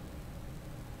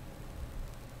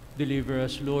 Deliver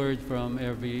us, Lord, from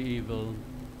every evil.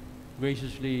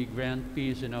 Graciously grant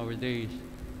peace in our days,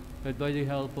 that by the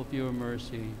help of your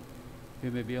mercy, we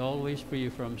may be always free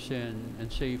from sin and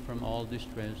safe from all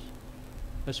distress,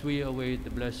 as we await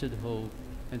the blessed hope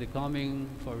and the coming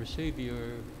of our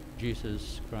Savior,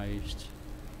 Jesus Christ.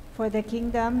 For the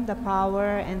kingdom, the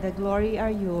power, and the glory are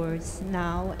yours,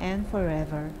 now and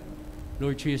forever.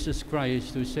 Lord Jesus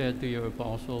Christ, who said to your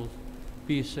apostles,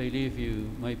 "Peace I leave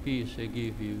you, my peace I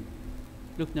give you,"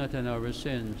 look not on our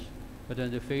sins, but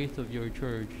on the faith of your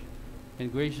church,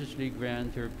 and graciously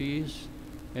grant her peace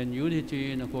and unity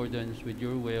in accordance with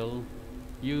your will,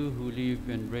 you who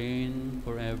live and reign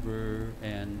forever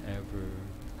and ever.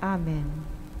 Amen.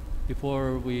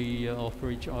 Before we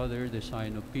offer each other the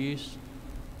sign of peace,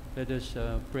 let us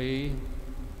pray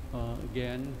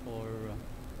again for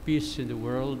peace in the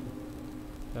world,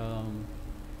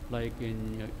 like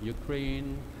in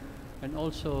Ukraine, and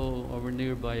also our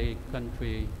nearby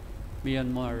country,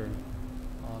 Myanmar,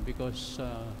 because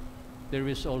there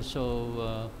is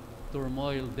also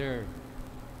turmoil there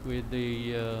with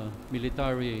the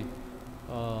military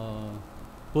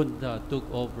junta took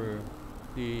over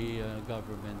the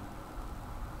government.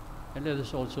 And let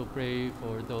us also pray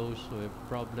for those who have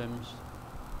problems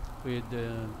with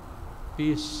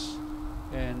peace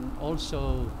and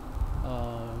also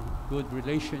good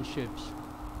relationships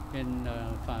in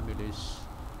families.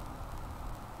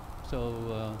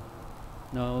 So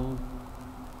now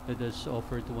let us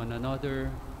offer to one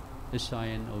another a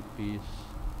sign of peace.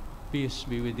 Peace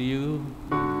be with you.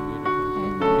 Peace be with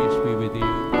you. Peace be with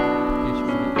you.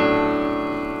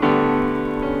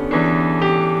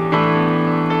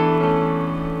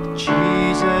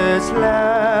 Jesus,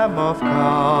 Lamb of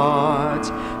God,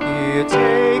 you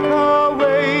take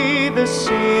away the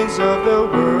sins of the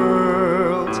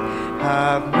world.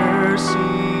 Have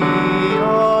mercy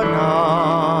on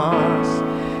us.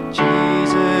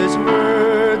 Jesus,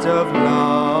 words of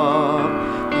love,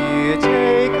 you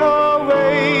take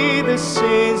away the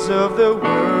sins of the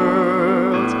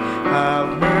world.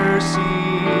 Have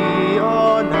mercy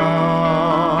on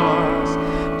us.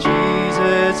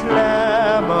 Jesus,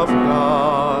 Lamb of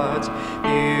God,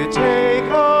 you take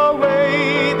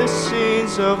away the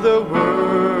sins of the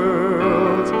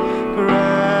world.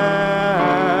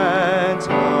 Grant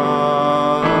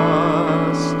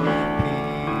us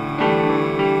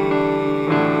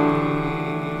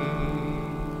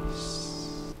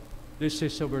peace. This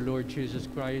is our Lord Jesus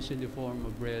Christ in the form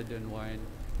of bread and wine.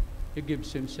 He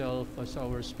gives himself as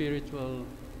our spiritual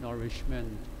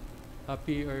nourishment.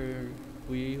 Happy are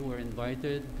we who are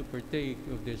invited to partake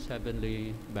of this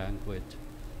heavenly banquet.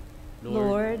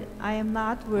 Lord, I am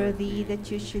not worthy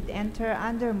that you should enter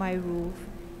under my roof,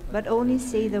 but only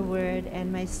say the word,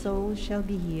 and my soul shall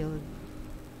be healed.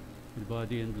 The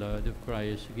body and blood of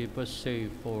Christ, keep us safe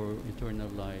for eternal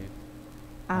life.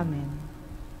 Amen.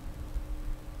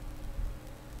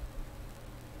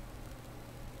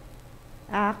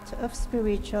 Act of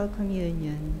Spiritual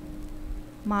Communion.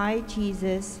 My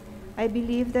Jesus, I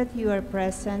believe that you are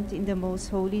present in the most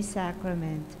holy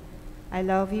sacrament. I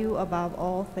love you above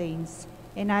all things,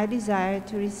 and I desire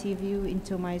to receive you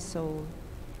into my soul.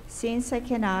 Since I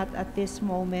cannot at this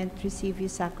moment receive you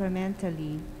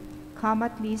sacramentally, come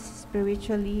at least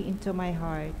spiritually into my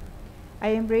heart. I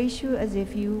embrace you as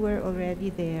if you were already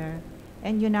there,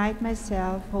 and unite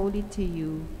myself wholly to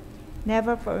you.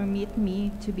 Never permit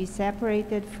me to be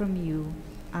separated from you.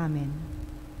 Amen.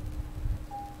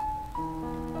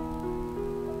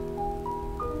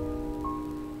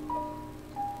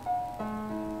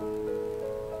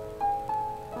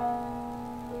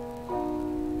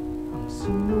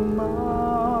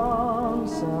 Sinumang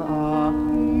sa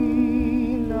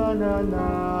akin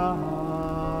nananahan,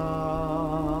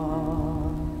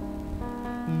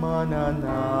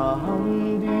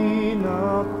 mananahang din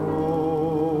ako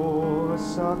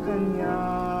sa Kanya.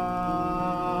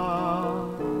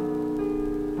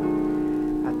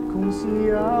 At kung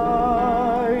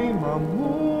siya'y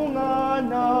mamunga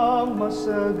ng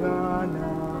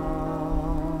masagana,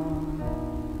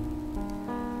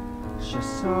 siya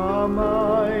sa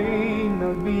may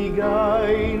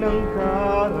nagbigay ng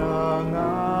karangalan.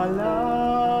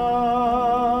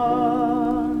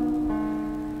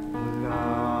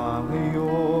 Mula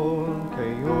ngayon,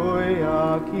 kayo'y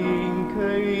aking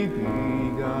kaibigan.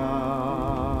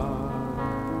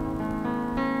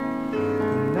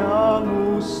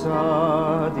 Nangusa,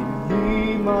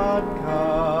 dilim at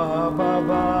kababaan,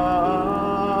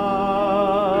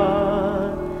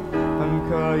 ang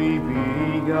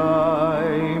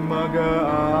kaibigay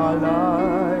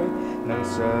mag-aalay ng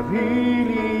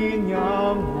sarili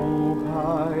niyang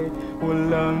buhay.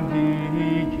 Walang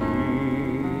hihigit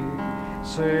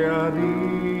sa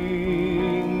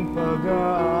yaring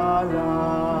pag-aalay.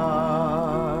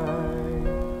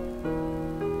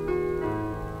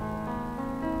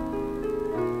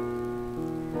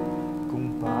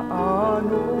 Kung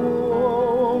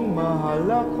paanong mahal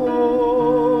ako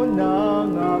ng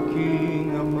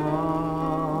aking Ama,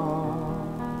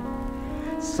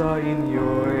 sa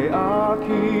inyo'y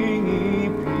aking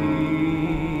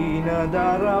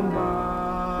ipinadarama.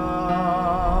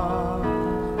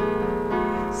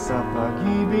 Sa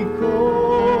pag-ibig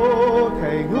ko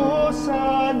kayo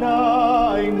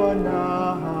sana'y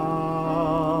manahan,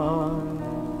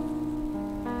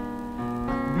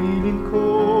 at bilin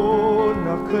ko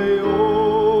na kayo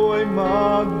ay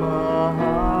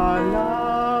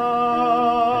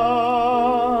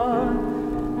magmahalan.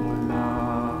 Mula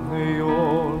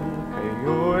ngayon,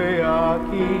 kayo'y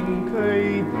aking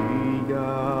kaibigan.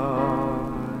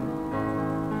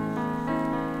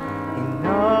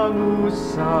 Inango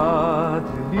sa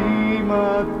dilim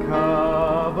at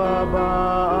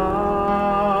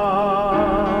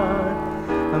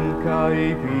Ang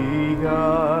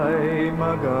kaibigay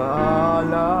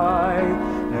mag-aalay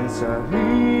ng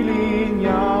sarili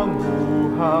niyang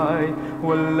buhay,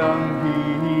 walang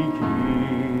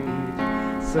hihigit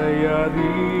sa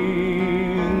yaring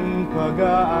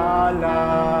pag-aalay.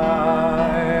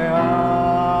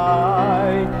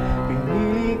 Ay,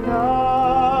 pinili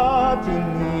ka,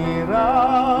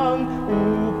 tinirang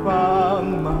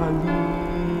upang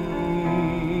mahalin,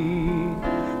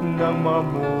 nang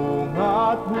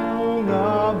mamunga at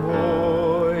bunga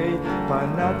mo'y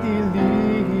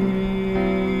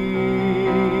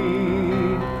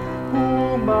panatilihin.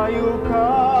 Humayo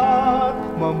ka't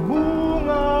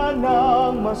mamunga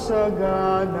ng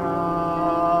masagana,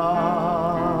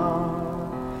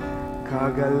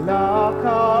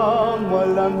 kagalakang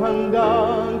walang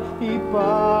hanggang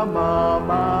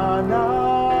ipamamana.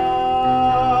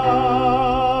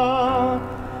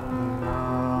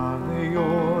 Mula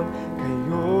ngayon,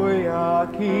 kayo'y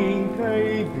aking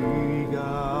kaibigan,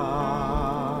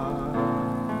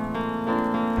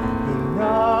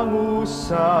 hinango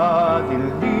sa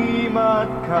dilim at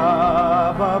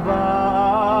kababaan.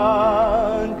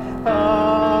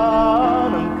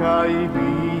 Ang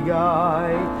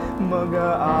kaibigay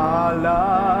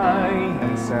mag-aalay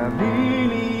ng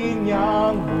sarili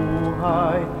niyang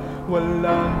buhay,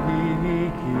 walang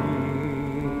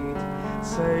hihigit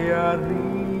sa yaring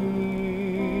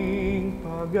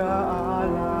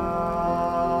pag-aalay.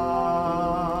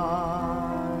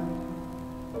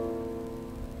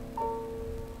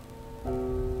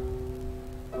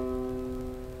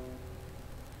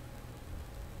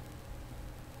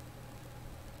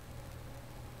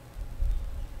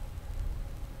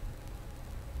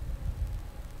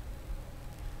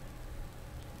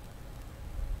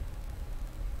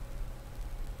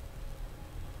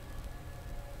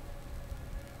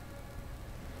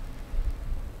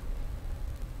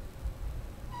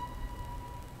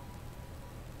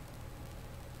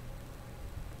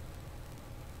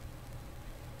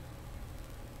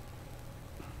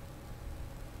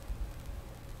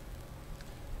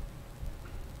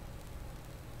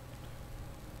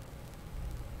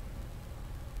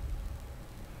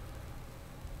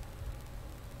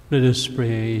 Let us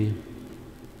pray.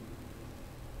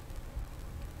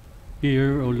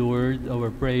 Hear, O Lord,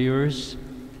 our prayers,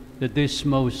 that this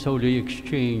most holy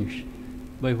exchange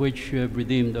by which you have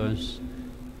redeemed us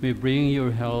may bring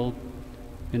your help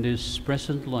in this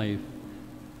present life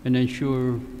and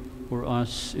ensure for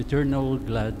us eternal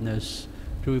gladness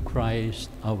through Christ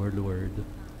our Lord.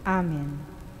 Amen.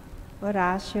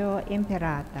 Oratio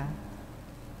Imperata.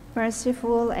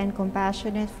 Merciful and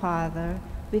compassionate Father,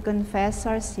 we confess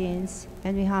our sins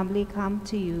and we humbly come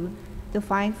to you to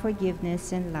find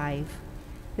forgiveness and life.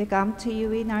 We come to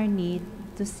you in our need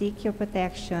to seek your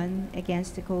protection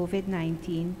against the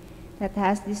COVID-19 that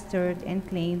has disturbed and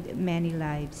claimed many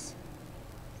lives.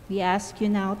 We ask you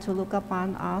now to look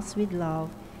upon us with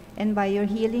love and by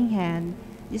your healing hand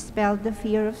dispel the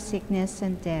fear of sickness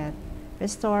and death,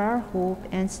 restore our hope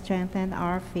and strengthen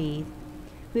our faith.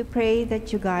 We pray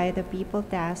that you guide the people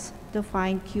tasked to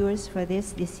find cures for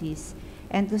this disease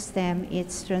and to stem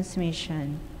its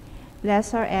transmission.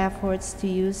 Bless our efforts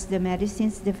to use the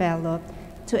medicines developed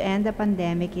to end the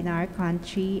pandemic in our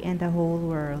country and the whole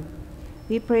world.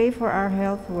 We pray for our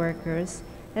health workers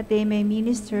that they may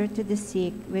minister to the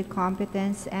sick with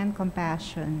competence and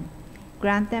compassion.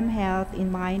 Grant them health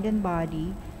in mind and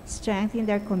body, strengthen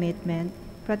their commitment,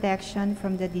 protection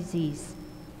from the disease.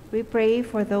 We pray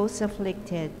for those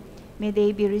afflicted. May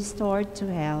they be restored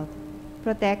to health.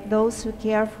 Protect those who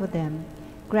care for them.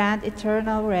 Grant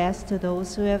eternal rest to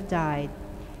those who have died.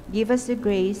 Give us the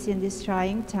grace in these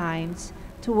trying times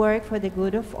to work for the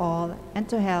good of all and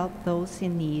to help those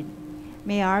in need.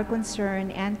 May our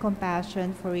concern and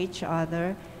compassion for each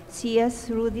other see us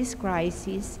through this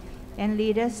crisis and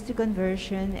lead us to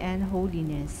conversion and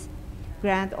holiness.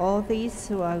 Grant all this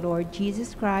through our Lord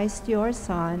Jesus Christ, your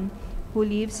Son, who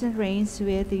lives and reigns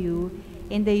with you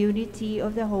in the unity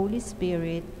of the Holy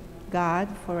Spirit, God,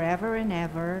 forever and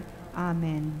ever.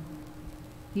 Amen.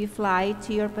 We fly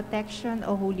to your protection,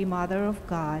 O Holy Mother of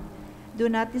God. Do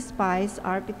not despise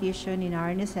our petition in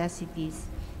our necessities,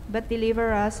 but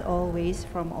deliver us always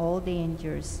from all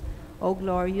dangers. O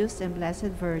glorious and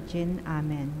blessed Virgin.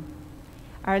 Amen.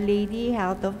 Our Lady,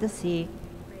 health of the sick,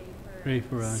 Pray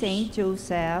for us. Saint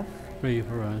Joseph, Pray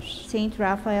for us. Saint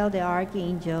Raphael the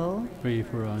Archangel, Pray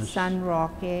for us. San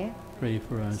Roque, Pray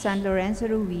for us. San Lorenzo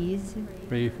Ruiz,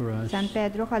 Pray for us. San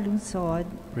Pedro Calungsod,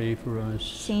 Pray for us.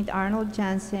 Saint Arnold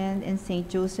Jansen, and Saint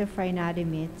Joseph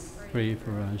Reinademitz. Pray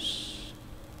for us.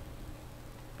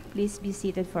 Please be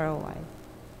seated for a while.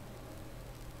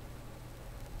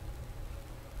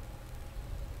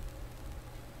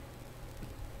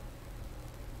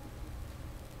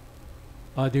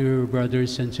 Dear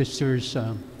brothers and sisters,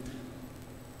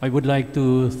 I would like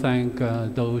to thank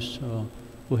those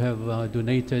who have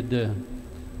donated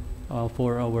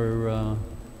for our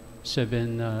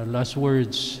 7 last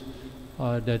words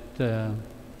that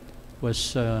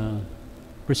was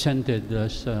presented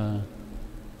as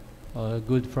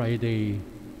Good Friday,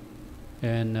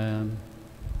 and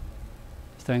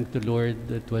thank the Lord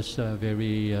that was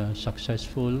very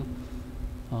successful.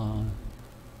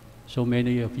 So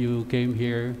many of you came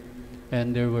here,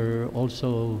 and there were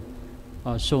also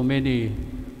so many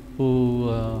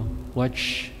who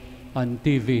watch on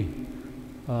TV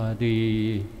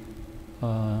the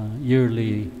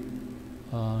yearly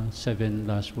 7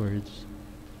 last words.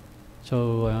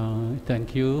 So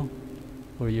thank you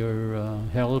for your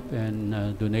help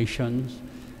and donations,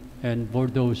 and for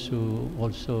those who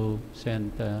also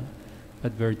sent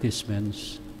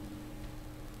advertisements.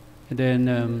 And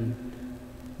then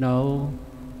now,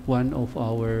 one of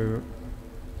our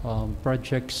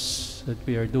projects that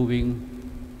we are doing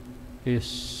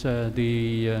is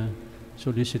the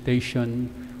solicitation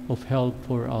of help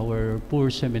for our poor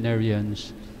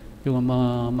seminarians, yung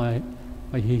mga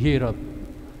mahihirap,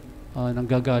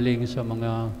 nanggagaling sa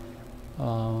mga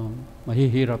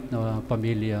mahihirap na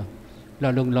pamilya,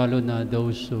 lalong-lalo na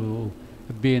those who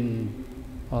have been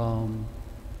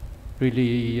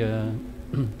really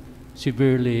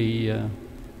severely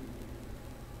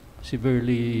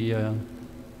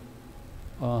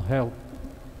helped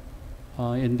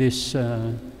in this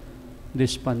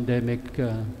pandemic,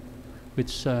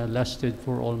 which lasted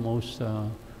for almost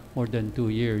more than 2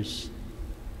 years.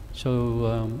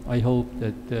 So I hope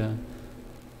that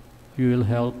you will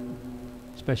help,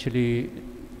 especially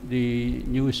the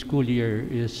new school year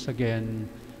is again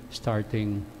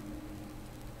starting.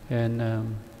 And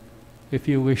if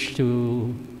you wish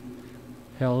to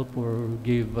help or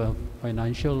give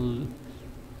financial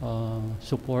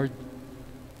support,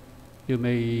 you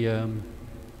may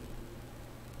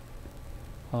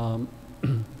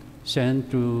send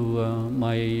to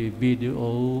my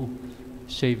BDO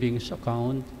savings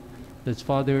account. That's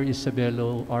Father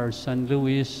Isabelo R. San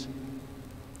Luis,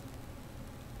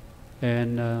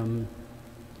 and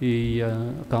the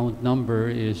account number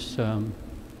is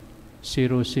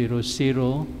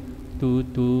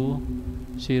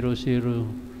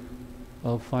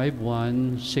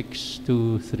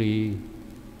 00022005163.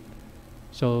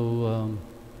 So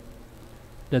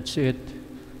that's it.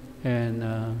 And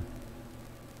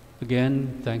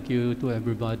again, thank you to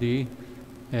everybody,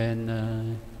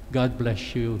 and God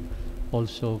bless you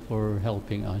also for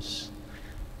helping us.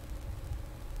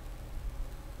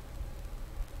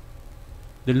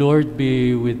 The Lord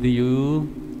be with you.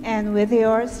 And with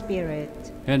your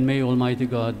spirit. And may Almighty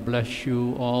God bless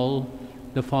you all,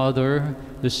 the Father,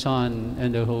 the Son,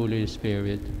 and the Holy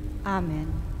Spirit.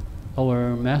 Amen.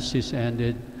 Our Mass is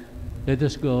ended. Let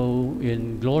us go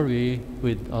in glory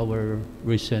with our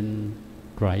risen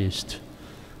Christ.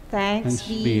 Thanks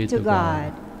be to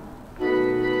God.